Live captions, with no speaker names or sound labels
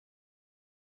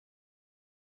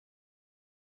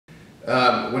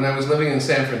When I was living in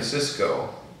San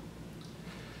Francisco,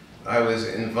 I was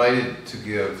invited to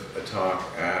give a talk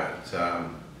at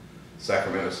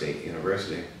Sacramento State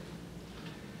University.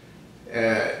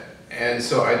 And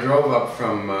so I drove up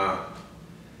from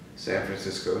San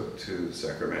Francisco to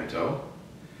Sacramento.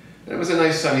 And it was a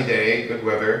nice sunny day, good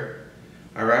weather.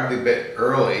 I arrived a bit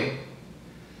early,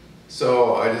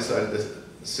 so I decided to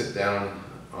sit down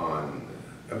on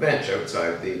a bench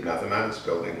outside the mathematics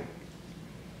building.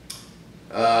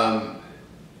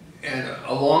 And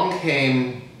along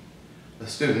came a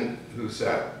student who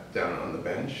sat down on the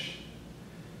bench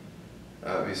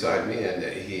beside me, and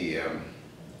he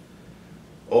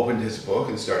opened his book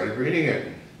and started reading it.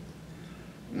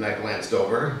 And I glanced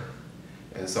over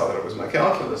and saw that it was my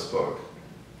calculus book.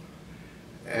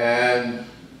 And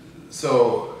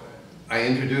so I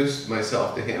introduced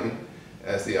myself to him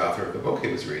as the author of the book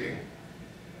he was reading.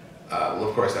 Well,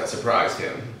 of course, that surprised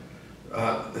him.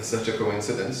 It's such a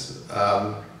coincidence.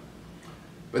 But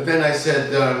then I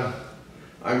said,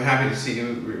 I'm happy to see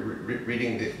you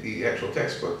reading the actual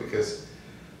textbook, because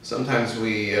sometimes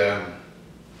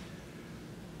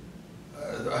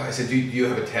I said, do you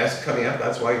have a test coming up?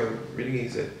 That's why you're reading it? He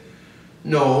said,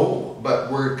 no,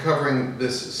 but we're covering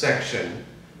this section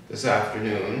this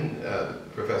afternoon, the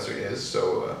professor is,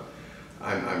 so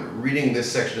I'm reading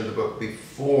this section of the book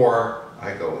before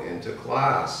I go into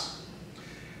class.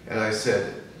 And I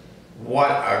said, what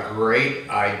a great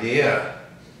idea.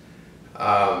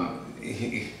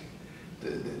 Did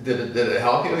it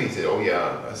help you? He said, oh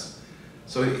yeah.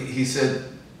 So he said,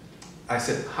 I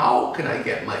said, how can I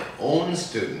get my own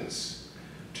students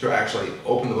to actually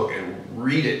open the book and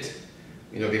read it,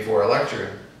 before a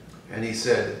lecture? And he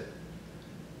said,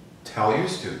 tell your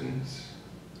students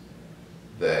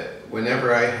that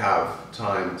whenever I have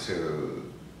time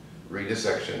to read a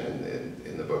section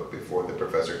in the book before the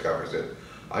professor covers it,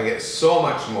 I get so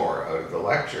much more out of the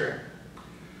lecture.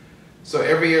 So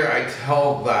every year I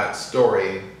tell that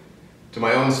story to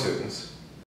my own students,